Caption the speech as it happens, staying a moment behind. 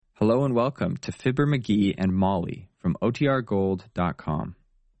Hello and welcome to Fibber McGee and Molly from OTRGold.com.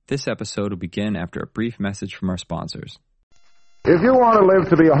 This episode will begin after a brief message from our sponsors. If you want to live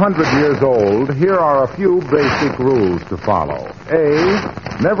to be 100 years old, here are a few basic rules to follow.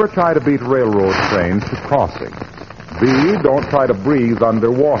 A, never try to beat railroad trains to crossings. B, don't try to breathe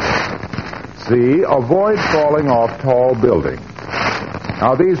underwater. C, avoid falling off tall buildings.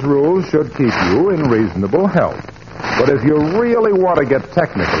 Now, these rules should keep you in reasonable health. But if you really want to get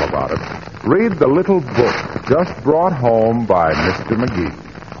technical about it, read the little book just brought home by Mr. McGee.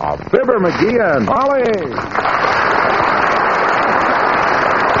 Of Fibber McGee and Molly.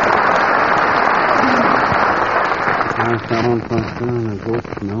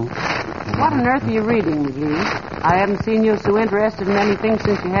 What on earth are you reading, McGee? I haven't seen you so interested in anything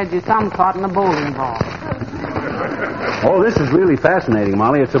since you had your thumb caught in a bowling ball. Oh, this is really fascinating,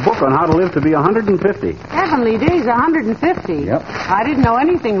 Molly. It's a book on how to live to be 150. Heavenly days, 150? Yep. I didn't know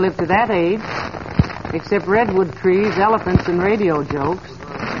anything lived to that age, except redwood trees, elephants, and radio jokes.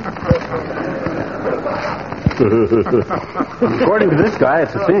 According to this guy,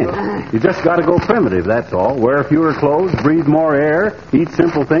 it's a cinch. You just got to go primitive, that's all. Wear fewer clothes, breathe more air, eat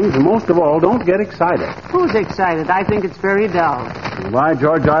simple things, and most of all, don't get excited. Who's excited? I think it's very dull. Why,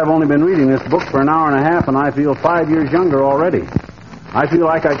 George, I've only been reading this book for an hour and a half, and I feel 5 years younger already. I feel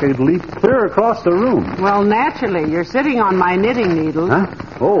like I could leap clear across the room. Well, naturally. You're sitting on my knitting needles. Huh?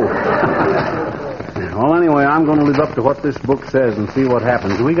 Oh. Well, anyway, I'm going to live up to what this book says and see what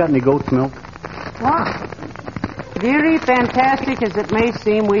happens. We got any goat's milk? What? Dearie, fantastic as it may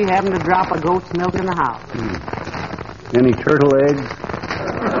seem, we haven't a drop of goat's milk in the house. Any turtle eggs?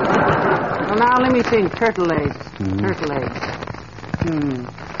 Well, now, let me think. Turtle eggs. Turtle eggs.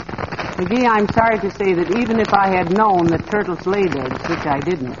 McGee, I'm sorry to say that even if I had known that turtles laid eggs, which I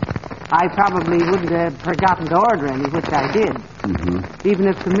didn't, I probably wouldn't have forgotten to order any, which I did. Even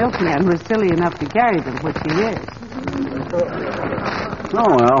if the milkman was silly enough to carry them, which he is. Oh,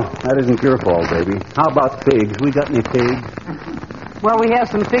 well, that isn't your fault, baby. How about figs? We got any figs? Well, we have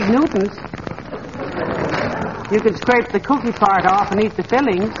some fig Newtons. You could scrape the cookie part off and eat the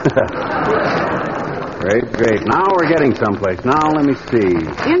fillings. Great. Now we're getting someplace. Now, let me see.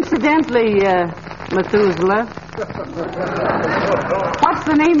 Incidentally, Methuselah, what's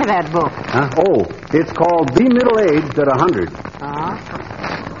the name of that book? Huh? Oh, it's called Be Middle-Aged at 100.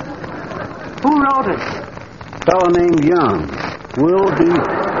 Who wrote it? A fellow named Young. Will be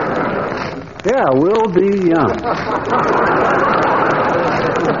young.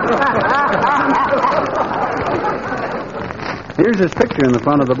 Here's his picture in the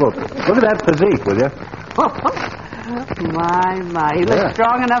front of the book. Look at that physique, will you? My. He looks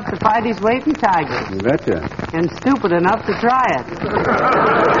strong enough to fight his weight in tigers. You betcha. And stupid enough to try it.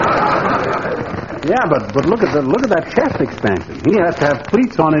 Yeah, but look at that chest expansion. He has to have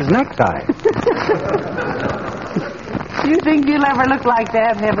pleats on his necktie. You think you'll ever look like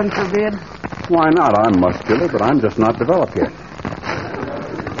that, heaven forbid? Why not? I'm muscular, but I'm just not developed yet.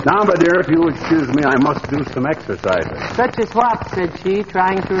 Now, my dear, if you'll excuse me, I must do some exercises. Such as what, said she,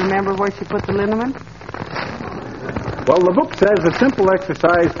 trying to remember where she put the liniment? Well, the book says a simple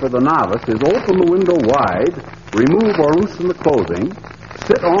exercise for the novice is open the window wide, remove or loosen the clothing,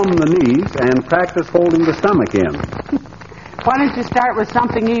 sit on the knees, and practice holding the stomach in. Why don't you start with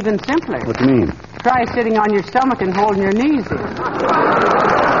something even simpler? What do you mean? Try sitting on your stomach and holding your knees in.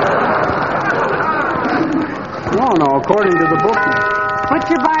 No, according to the book... Put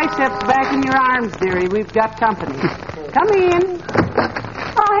your biceps back in your arms, dearie. We've got company. Come in.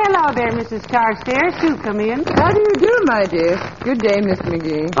 Oh, hello there, Mrs. Carstairs. Do come in. How do you do, my dear? Good day, Mr.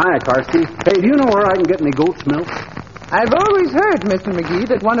 McGee. Hi, Carsky. Hey, do you know where I can get any goat's milk? I've always heard, Mr. McGee,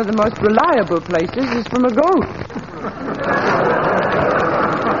 that one of the most reliable places is from a goat.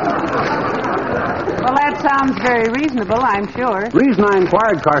 Well, that sounds very reasonable, I'm sure. The reason I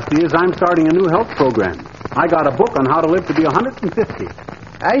inquired, Carsky, is I'm starting a new health program. I got a book on how to live to be 150.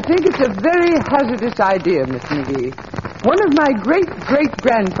 I think it's a very hazardous idea, Mr. McGee. One of my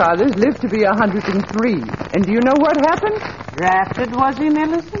great-great-grandfathers lived to be 103. And do you know what happened? Drafted, was he,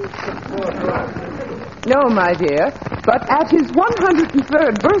 Millicent? No, my dear. But at his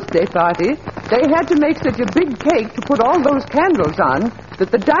 103rd birthday party, they had to make such a big cake to put all those candles on that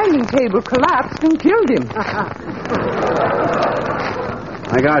the dining table collapsed and killed him.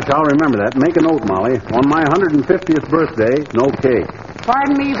 My gosh, I'll remember that. Make a note, Molly. On my 150th birthday, no cake.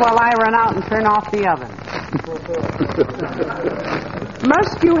 Pardon me while I run out and turn off the oven.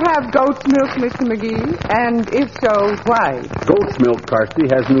 Must you have goat's milk, Mr. McGee? And if so, why? Goat's milk, Carsky,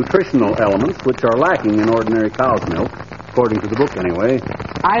 has nutritional elements which are lacking in ordinary cow's milk, according to the book anyway.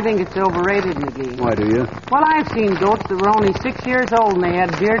 I think it's overrated, McGee. Why do you? Well, I've seen goats that were only 6 years old and they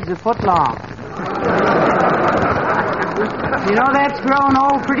had beards a foot long. You know, that's grown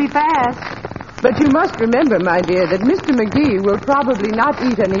old pretty fast. But you must remember, my dear, that Mr. McGee will probably not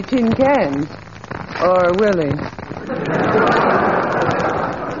eat any tin cans. Or will he?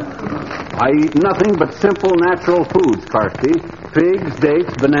 I eat nothing but simple, natural foods, Carsky. Figs,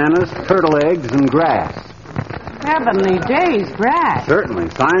 dates, bananas, turtle eggs, and grass. Heavenly days, grass. Certainly.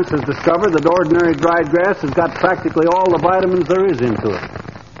 Science has discovered that ordinary dried grass has got practically all the vitamins there is into it.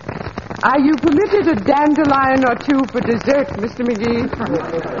 Are you permitted a dandelion or two for dessert, Mr. McGee?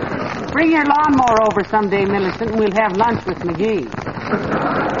 Bring your lawnmower over someday, Millicent, and we'll have lunch with McGee.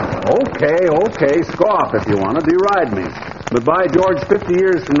 Okay. Scoff if you want to. Deride me. But by George, 50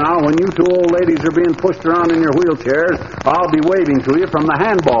 years from now, when you two old ladies are being pushed around in your wheelchairs, I'll be waving to you from the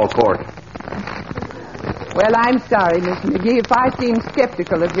handball court. Well, I'm sorry, Miss McGee, if I seem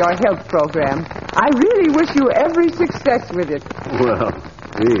skeptical of your health program. I really wish you every success with it. Well,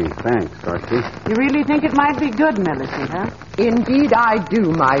 gee, thanks, Carsky. You really think it might be good, Millicent, huh? Indeed I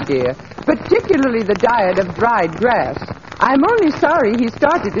do, my dear. Particularly the diet of dried grass. I'm only sorry he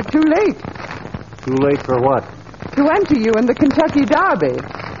started it too late. Too late for what? To enter you in the Kentucky Derby.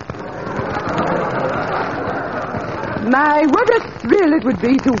 My, what a thrill it would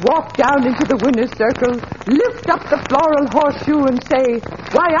be to walk down into the winner's circle, lift up the floral horseshoe and say,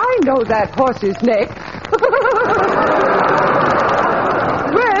 "Why, I know that horse's neck."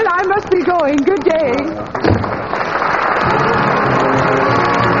 Well, I must be going. Good day.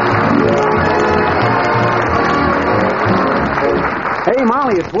 Hey,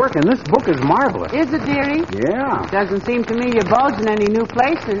 Molly, it's working. This book is marvelous. Is it, dearie? Yeah. Doesn't seem to me you're bulging any new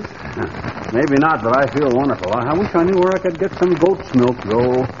places. Maybe not, but I feel wonderful. I wish I knew where I could get some goat's milk,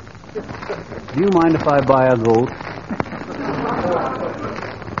 though. Do you mind if I buy a goat?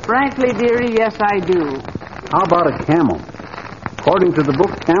 Frankly, dearie, yes, I do. How about a camel? According to the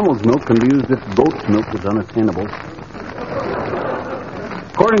book, camel's milk can be used if goat's milk is unattainable.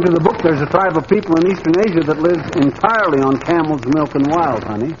 According to the book, there's a tribe of people in Eastern Asia that lives entirely on camel's milk and wild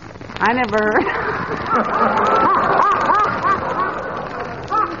honey. I never heard.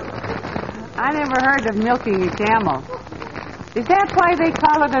 I never heard of milking a camel. Is that why they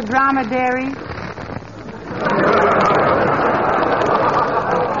call it a dromedary?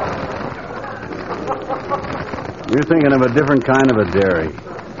 You're thinking of a different kind of a dairy.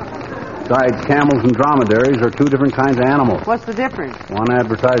 Besides, camels and dromedaries are two different kinds of animals. What's the difference? One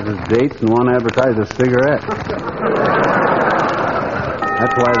advertises dates and one advertises cigarettes.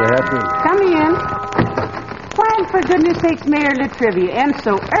 That's why they have to... Come in. Why, for goodness sakes, Mayor Latrivia, and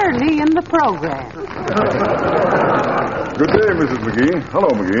so early in the program. Good day, Mrs. McGee. Hello,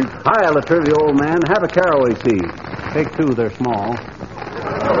 McGee. Hi, Latrivia, old man. Have a caraway seed. Take two, they're small.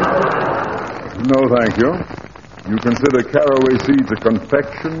 No, thank you. You consider caraway seeds a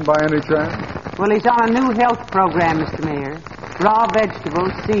confection by any chance? Well, he's on a new health program, Mr. Mayor. Raw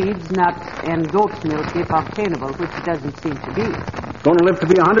vegetables, seeds, nuts, and goat's milk, if obtainable, which it doesn't seem to be. Going to live to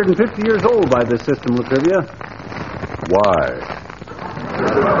be 150 years old by this system, Latrivia. Why?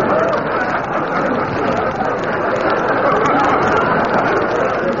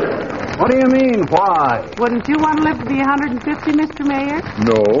 What do you mean, why? Wouldn't you want to live to be 150, Mr. Mayor?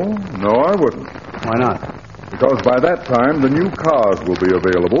 No, I wouldn't. Why not? Because by that time, the new cars will be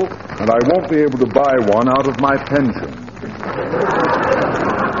available, and I won't be able to buy one out of my pension.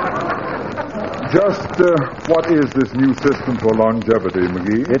 Just what is this new system for longevity,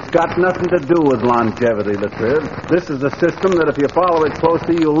 McGee? It's got nothing to do with longevity, Latriv. This is a system that if you follow it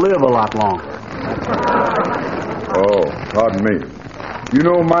closely, you'll live a lot longer. Oh, pardon me. You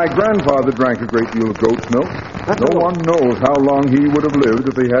know, my grandfather drank a great deal of goat's milk. No one knows how long he would have lived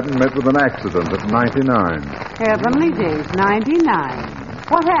if he hadn't met with an accident at 99. Heavenly days, 99.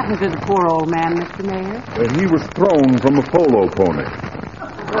 What happened to the poor old man, Mr. Mayor? He was thrown from a polo pony.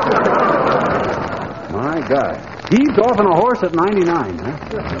 My God. Heaved off on a horse at 99,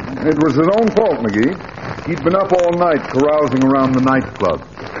 huh? It was his own fault, McGee. He'd been up all night carousing around the nightclub.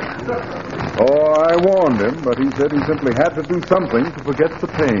 Oh, I warned him, but he said he simply had to do something to forget the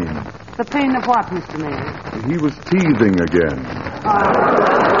pain. The pain of what, Mr. Mayor? He was teething again.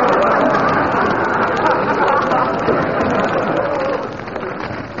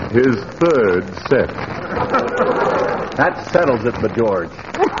 His third set. That settles it, but George.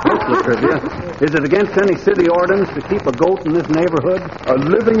 Look, Latrivia, is it against any city ordinance to keep a goat in this neighborhood?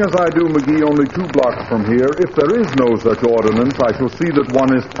 Living as I do, McGee, only 2 blocks from here, if there is no such ordinance, I shall see that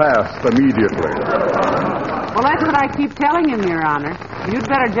one is passed immediately. Well, that's what I keep telling him, Your Honor. You'd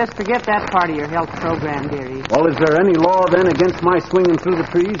better just forget that part of your health program, dearie. Well, is there any law then against my swinging through the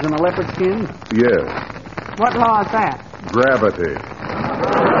trees in a leopard skin? Yes. What law is that? Gravity.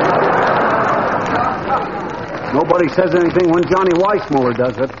 Nobody says anything when Johnny Weissmuller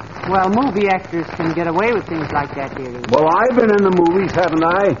does it. Well, movie actors can get away with things like that, dearie. Well, I've been in the movies, haven't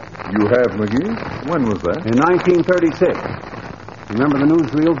I? You have, McGee? When was that? In 1936. Remember the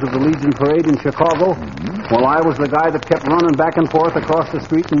newsreels of the Legion Parade in Chicago? Mm-hmm. Well, I was the guy that kept running back and forth across the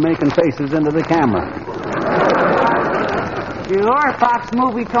street and making faces into the camera. Sure, Fox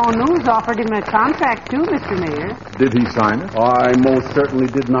Movie Tone News offered him a contract, too, Mr. Mayor. Did he sign it? I most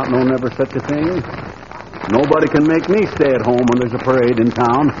certainly did not know never such a thing. Nobody can make me stay at home when there's a parade in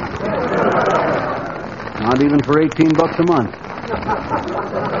town. Not even for $18 a month.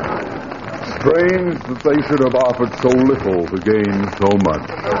 Strange that they should have offered so little to gain so much.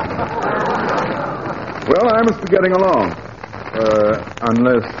 Well, I must be getting along.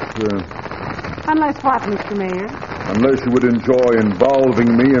 Unless what, Mr. Mayor? Unless you would enjoy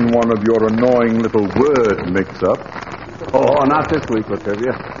involving me in one of your annoying little word mix-ups. Oh, not this week,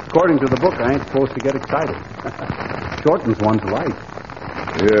 Lativia. According to the book, I ain't supposed to get excited. Shortens one's life.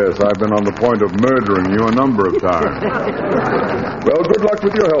 Yes, I've been on the point of murdering you a number of times. Well, good luck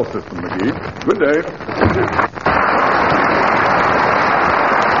with your health system, McGee. Good day.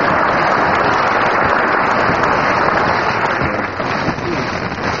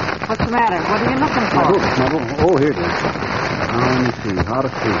 What's the matter? What are you looking for? Snubble. Oh, here it is. Now, let me see. How to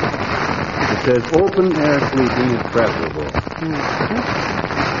sleep. It says open air sleeping is preferable.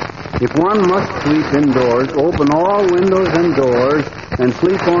 If one must sleep indoors, open all windows and doors and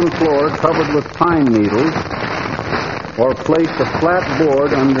sleep on floor covered with pine needles or place a flat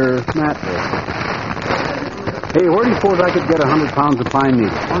board under mattress. Hey, where do you suppose I could get 100 pounds of pine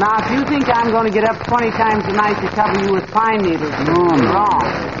needles? Well, now, if you think I'm going to get up 20 times a night to cover you with pine needles, you're wrong.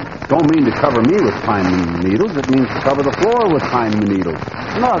 Don't mean to cover me with pine needles. It means to cover the floor with pine needles.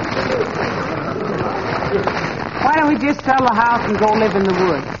 Look. Why don't we just sell the house and go live in the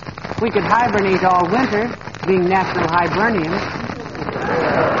woods? We could hibernate all winter, being natural hibernians.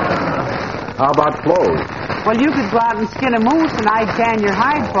 How about clothes? Well, you could go out and skin a moose and I'd tan your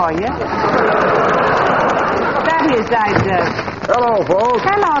hide for you. That is, Hello, folks.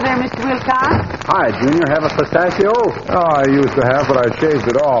 Hello there, Mr. Wilcox. Hi, Junior. Have a pistachio? Oh, I used to have, but I shaved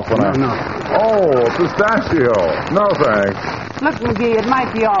it off when No. Oh, pistachio. No, thanks. Look, McGee, it might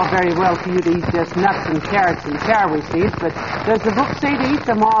be all very well for you to eat just nuts and carrots and caraway seeds, but does the book say to eat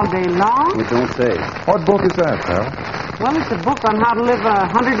them all day long? It don't say. What book is that, pal? Well, it's a book on how to live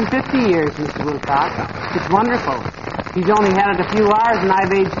 150 years, Mr. Wilcox. It's wonderful. He's only had it a few hours, and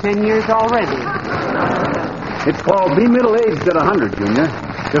I've aged 10 years already. It's called Be Middle-Aged at 100, Junior.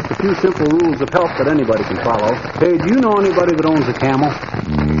 Just a few simple rules of health that anybody can follow. Hey, do you know anybody that owns a camel?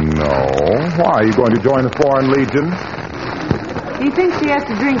 No. Why, are you going to join the Foreign Legion? He thinks he has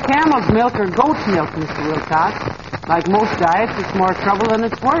to drink camel's milk or goat's milk, Mr. Wilcox. Like most diets, it's more trouble than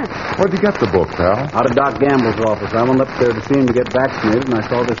it's worth. Where'd you get the book, pal? Out of Doc Gamble's office. I went up there to see him to get vaccinated, and I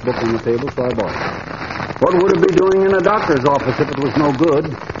saw this book on the table, so I bought it. What would it be doing in a doctor's office if it was no good?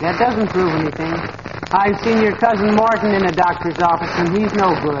 That doesn't prove anything. I've seen your cousin Morton in a doctor's office, and he's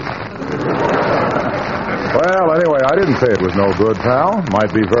no good. Well, anyway, I didn't say it was no good, pal.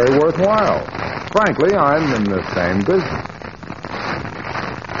 Might be very worthwhile. Frankly, I'm in the same business.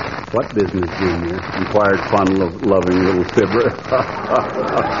 What business, Junior? Inquired fun-loving little fibber.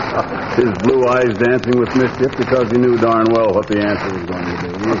 His blue eyes dancing with mischief because he knew darn well what the answer was going to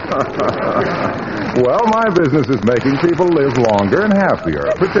be. Well, my business is making people live longer and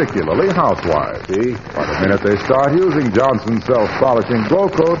happier, particularly housewives. See? But the minute they start using Johnson's self-polishing glow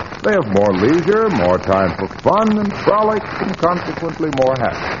coat, they have more leisure, more time for fun and frolic, and consequently more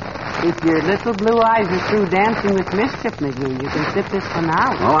happiness. If your little blue eyes are through dancing with mischief, McGee, you can sit this one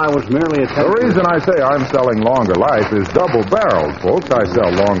out. Well, I was merely The reason I say I'm selling longer life is double-barreled, folks. I sell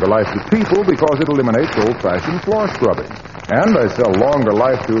longer life to people because it eliminates old-fashioned floor scrubbing. And I sell longer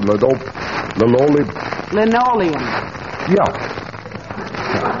life to Linoleum. Yeah.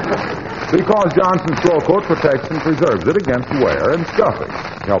 Because Johnson's Glow Coat protects and preserves it against wear and scuffing.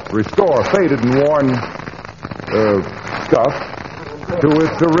 Helps restore faded and worn scuff to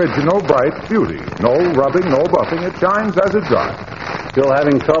its original bright beauty. No rubbing, no buffing. It shines as it dries. Still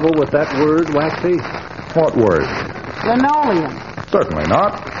having trouble with that word, Waxy? What word? Linoleum. Certainly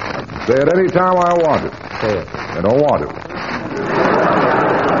not. I can say it any time I want it. Say it. I don't want it.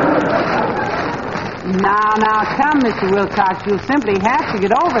 Now, come, Mr. Wilcox. You'll simply have to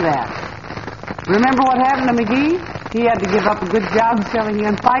get over that. Remember what happened to McGee? He had to give up a good job selling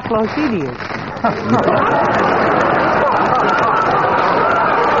encyclopedias.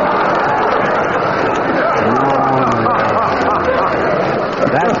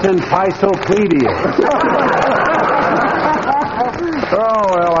 It's in Pisopledia. Oh,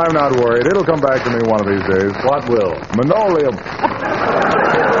 well, I'm not worried. It'll come back to me one of these days. What will? Linoleum.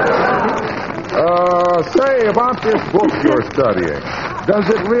 Say, about this book you're studying, does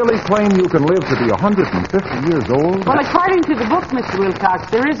it really claim you can live to be 150 years old? Well, according to the book, Mr. Wilcox,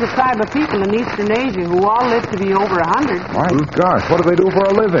 there is a tribe of people in Eastern Asia who all live to be over 100. My gosh, what do they do for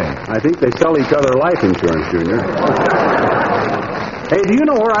a living? I think they sell each other life insurance, Junior. Hey, do you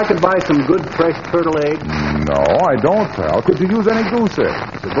know where I could buy some good fresh turtle eggs? No, I don't, pal. Could you use any goose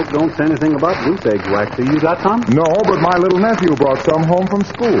eggs? The book don't say anything about goose eggs, Waxy. You got some? No, but my little nephew brought some home from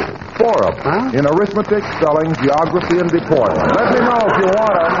school. 4 of them. Huh? In arithmetic, spelling, geography, and deportment. Let me know if you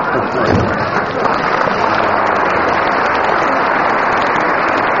want them.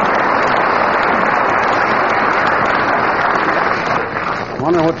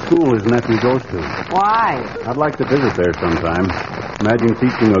 Wonder what school his nephew goes to. Why? I'd like to visit there sometime. Imagine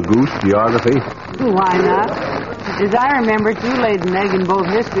teaching a goose geography. Why not? As I remember it, you laid an egg in both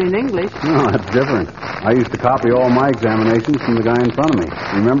history and English. No, that's different. I used to copy all my examinations from the guy in front of me.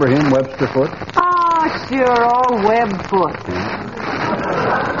 Remember him, Webster Foote? Oh, sure, old Webfoot.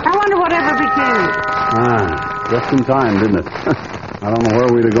 I wonder whatever became of it. Just in time, didn't it? I don't know where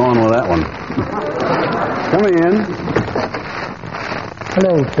we'd have gone with that one. Come in.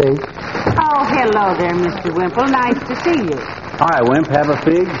 Hello, Fig. Oh, hello there, Mr. Wimple. Nice to see you. Hi, Wimp. Have a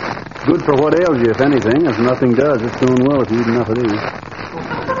fig? Good for what ails you, if anything. If nothing does, it soon will if you eat enough of these.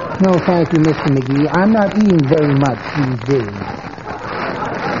 No, thank you, Mr. McGee. I'm not eating very much these days.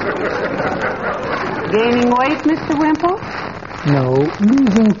 Gaining weight, Mr. Wimple? No,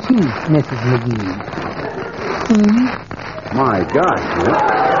 losing teeth, Mrs. McGee. See? My gosh, Wimp.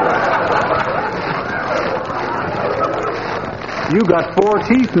 You got 4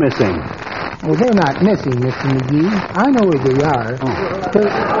 teeth missing. Well, they're not missing, Mr. McGee. I know where they are.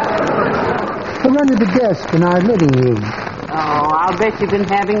 They're under the desk in our living room. Oh, I'll bet you've been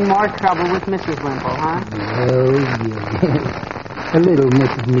having more trouble with Mrs. Wimple, huh? Oh, yes. A little,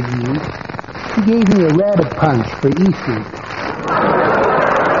 Mrs. McGee. She gave me a rabbit punch for Easter.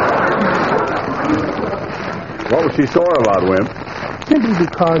 What was she sore about, Wimp? Simply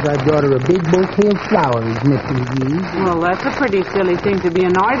because I brought her a big bouquet of flowers, Mr. McGee. Well, that's a pretty silly thing to be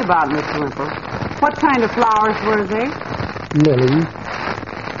annoyed about, Mr. Wimple. What kind of flowers were they? Lily.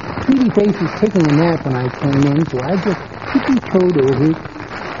 Sweetie Face was taking a nap when I came in, so I just tippy-toed over,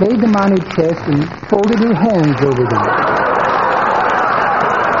 laid them on her chest, and folded her hands over them.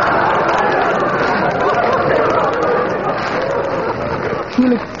 She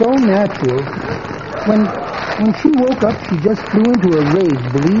looked so natural. When she woke up, she just flew into a rage,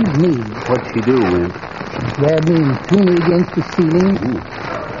 believe me. What'd she do, Wimp? She grabbed me and threw me against the ceiling.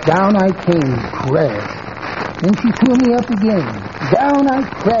 Down I came, crashed. Then she threw me up again. Down I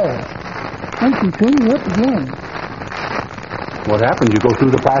crashed. Then she threw me up again. What happened? You go through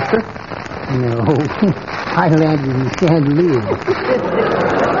the plaster? No, I landed in the chandelier.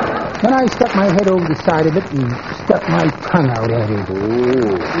 Then I stuck my head over the side of it and stuck my tongue out at her.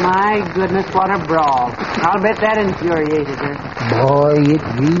 Oh. My goodness, what a brawl. I'll bet that infuriated her. Boy, it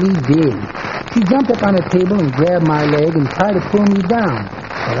really did. She jumped up on a table and grabbed my leg and tried to pull me down.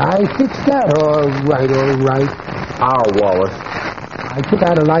 But I fixed that all right. How, Wallace? I took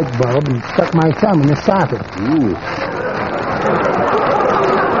out a light bulb and stuck my thumb in the socket. Ooh.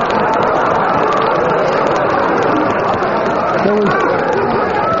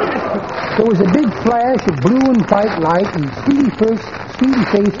 There was a big flash of blue and white light, and Sweetie Face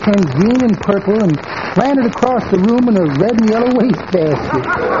turned green and purple and landed across the room in a red and yellow wastebasket.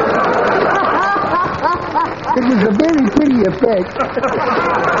 It was a very pretty effect.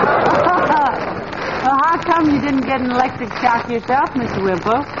 Well, how come you didn't get an electric shock yourself, Mr.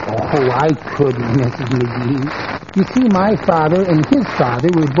 Wimple? Oh, I couldn't, Mrs. McGee. You see, my father and his father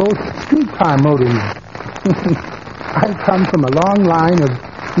were both streetcar motormen. I come from a long line of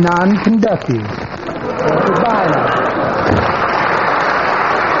non-conductors. Goodbye now.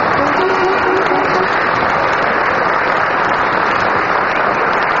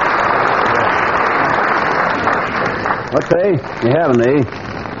 What say? You haven't, eh?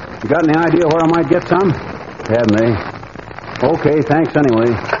 You got any idea where I might get some? Haven't, eh? Okay, thanks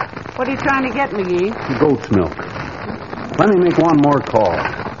anyway. What are you trying to get, McGee? Goat's milk. Let me make one more call.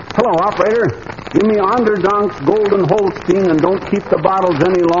 Hello, operator. Give me Onderdonk's Golden Holstein and don't keep the bottles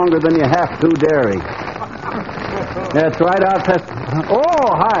any longer than you have to, dairy. That's right, I'll test.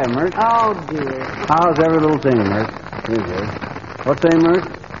 Oh, hi, Mert. Oh, dear. How's every little thing, Mert? Here you go. What's that, Mert?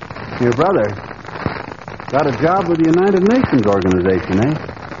 Your brother. Got a job with the United Nations organization, eh?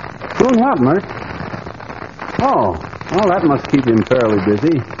 Doing what, Mert? Oh, Well, that must keep him fairly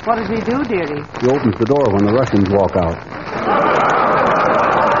busy. What does he do, dearie? He opens the door when the Russians walk out.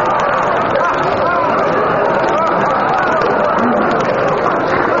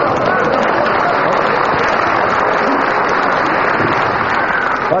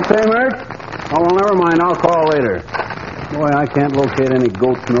 What say, Mert? Oh, well, never mind. I'll call later. Boy, I can't locate any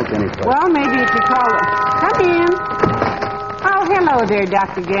goat's milk anyplace. Well, maybe if you call it. Come in. Oh, hello there,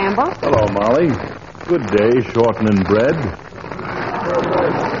 Dr. Gamble. Hello, Molly. Good day, shortening bread.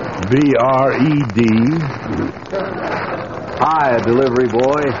 B-R-E-D. Hi, delivery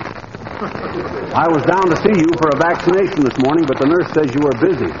boy. I was down to see you for a vaccination this morning, but the nurse says you were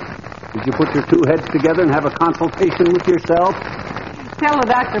busy. Did you put your two heads together and have a consultation with yourself? Tell the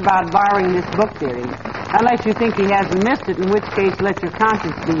doctor about borrowing this book, dearie. Unless you think he hasn't missed it, in which case let your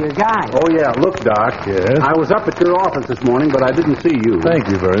conscience be your guide. Oh, yeah. Look, Doc. Yes? I was up at your office this morning, but I didn't see you. Thank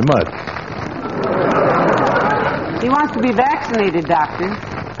you very much. He wants to be vaccinated, doctor.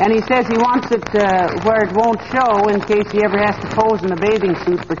 And he says he wants it where it won't show in case he ever has to pose in a bathing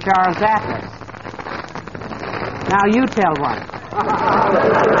suit for Charles Atlas. Now you tell one.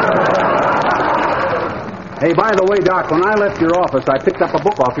 Hey, by the way, Doc, when I left your office, I picked up a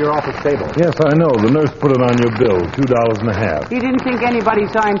book off your office table. Yes, I know. The nurse put it on your bill, $2.50. You didn't think anybody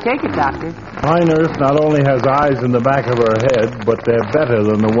saw him take it, doctor? My nurse not only has eyes in the back of her head, but they're better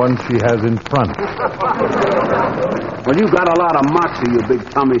than the ones she has in front. Well, you got a lot of moxie, you big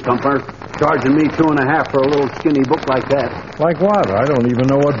tummy thumper, charging me $2.50 for a little skinny book like that. Like what? I don't even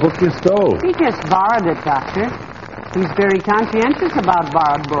know what book you stole. He just borrowed it, doctor. He's very conscientious about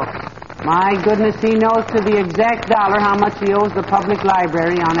borrowed books. My goodness, he knows to the exact dollar how much he owes the public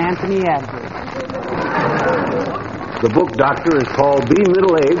library on Anthony Adler. The book, Doctor, is called Be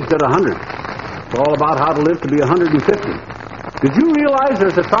Middle-Aged at 100. It's all about how to live to be 150. Did you realize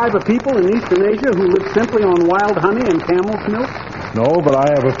there's a tribe of people in Eastern Asia who live simply on wild honey and camel's milk? No, but I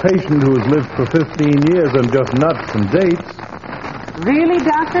have a patient who has lived for 15 years on just nuts and dates. Really,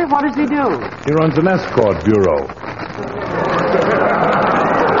 doctor? What does he do? He runs an escort bureau.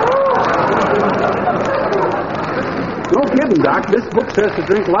 No kidding, Doc. This book says to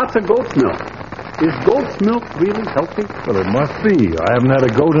drink lots of goat's milk. Is goat's milk really healthy? Well, it must be. I haven't had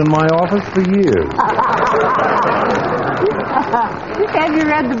a goat in my office for years. Have you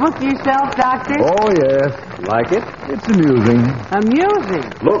read the book yourself, doctor? Oh, yes. Like it? It's amusing. Amusing.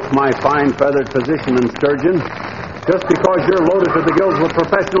 Look, my fine feathered physician and sturgeon, just because you're loaded to the gills with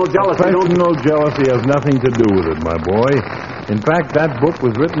professional jealousy... Professional jealousy has nothing to do with it, my boy. In fact, that book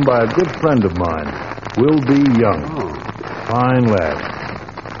was written by a good friend of mine, Will B. Young. Oh. Fine lad.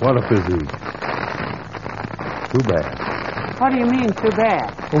 What a physique. Too bad. What do you mean, too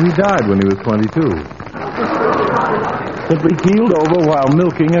bad? Oh, he died when he was 22. Simply keeled over while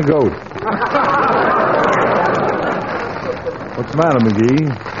milking a goat. What's the matter, McGee?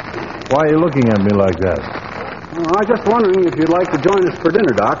 Why are you looking at me like that? Well, I'm just wondering if you'd like to join us for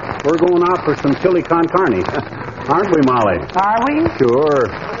dinner, Doc. We're going out for some chili con carne. Aren't we, Molly? Are we? Sure.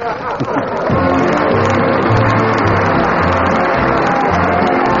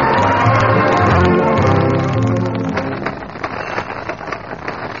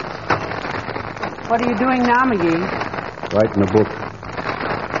 What are you doing now, McGee? Writing a book.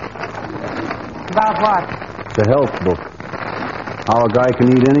 About what? It's a health book. How a guy can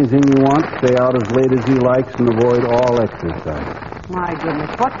eat anything he wants, stay out as late as he likes, and avoid all exercise. My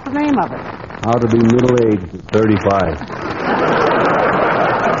goodness, what's the name of it? How to be middle-aged at 35.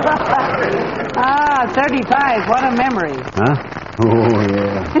 35. What a memory. Huh? Oh,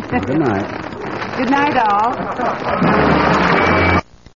 yeah. Good night. Good night, all.